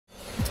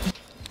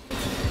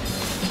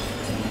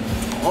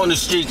On the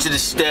streets of the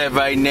Stead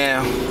right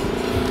now.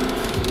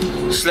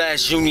 /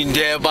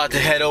 Uniondale, about to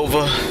head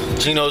over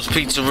Gino's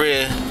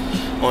Pizzeria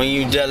on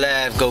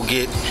Uniondale Ave. Go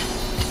get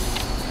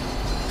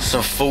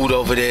some food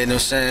over there, you know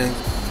what I'm saying?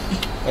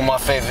 One of my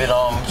favorite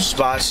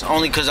spots,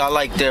 only cause I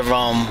like their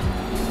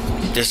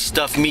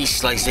stuffed meat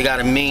slice. They got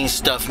a mean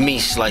stuffed meat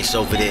slice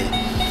over there. You know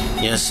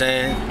what I'm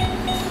saying?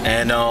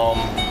 And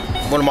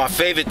one of my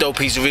favorite though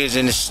pizzerias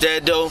in the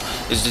Stead though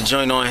is the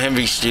joint on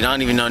Henry Street. I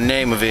don't even know the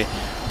name of it,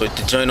 but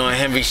the joint on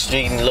Henry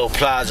Street in the little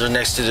plaza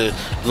next to the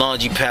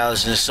Laundry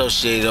Palace and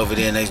Associated over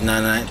there, next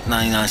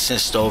 99-cent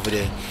store over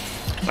there.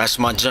 That's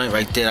my joint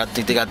right there. I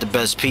think they got the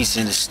best pizza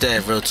in the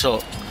Stead, real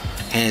talk,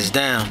 hands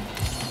down.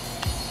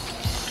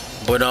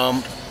 But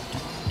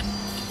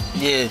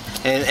yeah,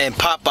 and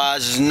Popeyes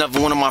is another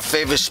one of my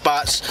favorite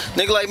spots.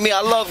 Nigga like me, I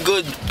love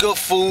good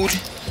food,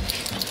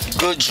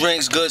 good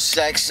drinks, good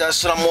sex.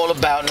 That's what I'm all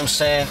about, you know what I'm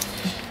saying?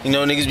 You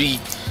know, niggas be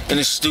in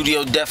the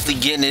studio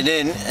definitely getting it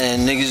in,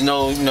 and niggas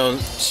know, you know,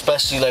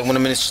 especially like when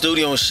I'm in the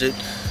studio and shit,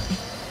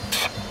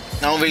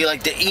 I don't really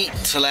like to eat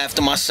till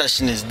after my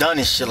session is done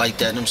and shit like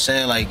that, you know what I'm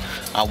saying? Like,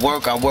 I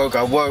work,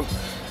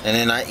 and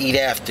then I eat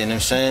after, you know what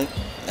I'm saying?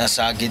 That's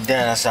how I get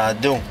down, that's how I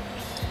do.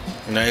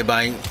 You know,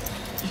 everybody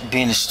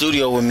be in the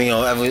studio with me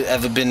or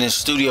ever been in the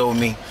studio with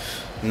me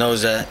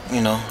knows that,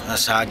 you know,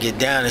 that's how I get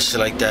down and shit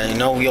like that. You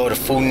know, we order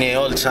food in there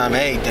all the time,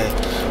 everything,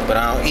 but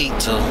I don't eat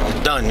till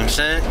I'm done, you know what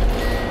I'm saying?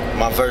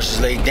 My verses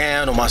laid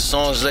down or my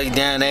songs laid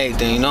down,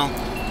 everything, you know?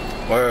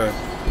 Word.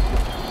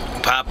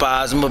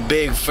 Popeyes, I'm a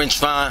big French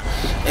fry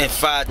and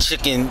fried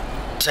chicken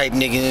type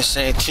nigga, you know what I'm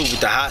saying, too, with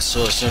the hot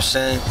sauce, you know what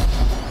I'm saying?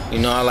 You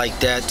know, I like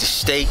that. The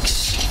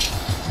steaks,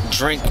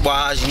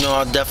 drink-wise, you know,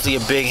 I'm definitely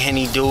a big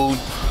Henny dude.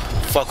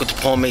 Fuck with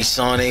the pomade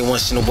Sane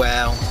once in a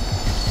while.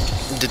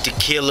 The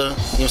tequila, you know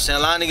what I'm saying?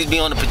 A lot of niggas be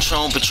on the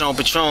Patron,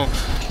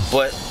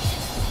 but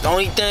the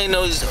only thing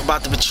though is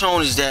about the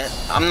Patron is that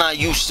I'm not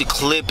used to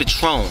clear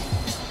Patron. You know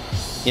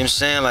what I'm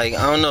saying? Like,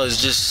 I don't know,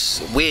 it's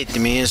just weird to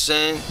me, you know what I'm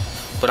saying?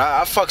 But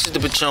I fucks with the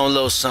Patron a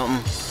little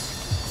something.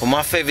 But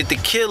my favorite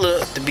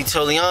tequila, to be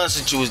totally honest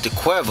with you, is the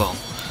Cuervo.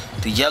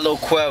 The yellow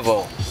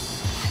Cuervo.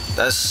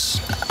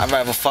 I'd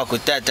rather fuck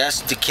with that.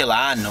 That's the tequila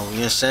I know, you know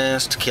what I'm saying?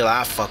 It's the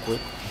tequila I fuck with.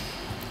 You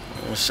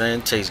know what I'm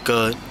saying? Tastes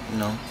good, you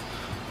know.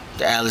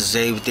 The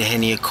Alizé with the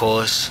Henny, of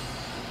course.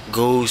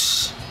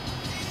 Goose.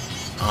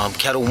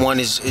 Kettle One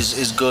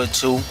is good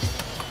too. You know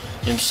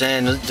what I'm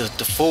saying?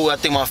 The food, I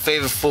think my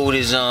favorite food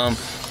is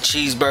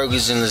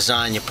cheeseburgers and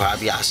lasagna,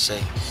 probably, I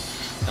say.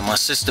 And my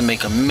sister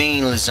make a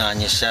mean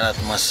lasagna. Shout out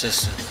to my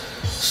sister.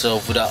 So,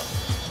 what up?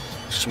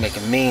 She make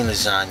a mean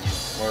lasagna.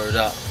 Word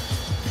up.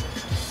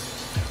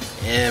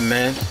 Yeah,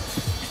 man.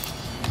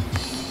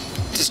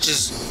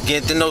 Just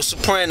get to know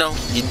Soprano.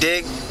 You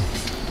dig?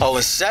 Oh,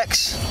 and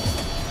sex?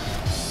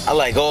 I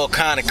like all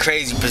kind of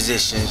crazy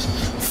positions.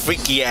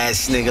 Freaky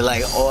ass nigga,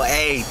 like all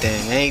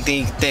anything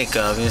you can think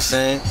of, you know what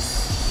I'm saying?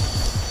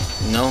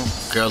 You know,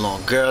 girl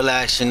on girl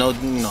action, no,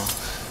 you know.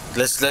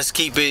 Let's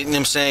keep it, you know what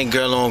I'm saying,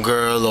 girl on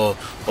girl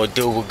or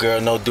dude with girl,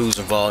 no dudes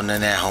involved, none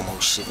of that homo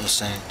shit, you know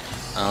what I'm saying?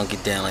 I don't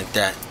get down like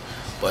that.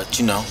 But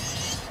you know,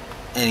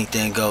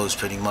 anything goes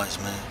pretty much,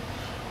 man.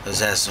 Let's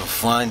have some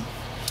fun.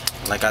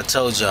 Like I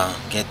told y'all,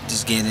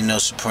 just getting to know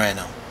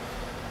Soprano.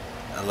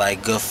 I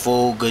like good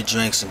food, good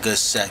drinks, and good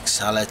sex.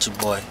 Holla at your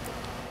boy.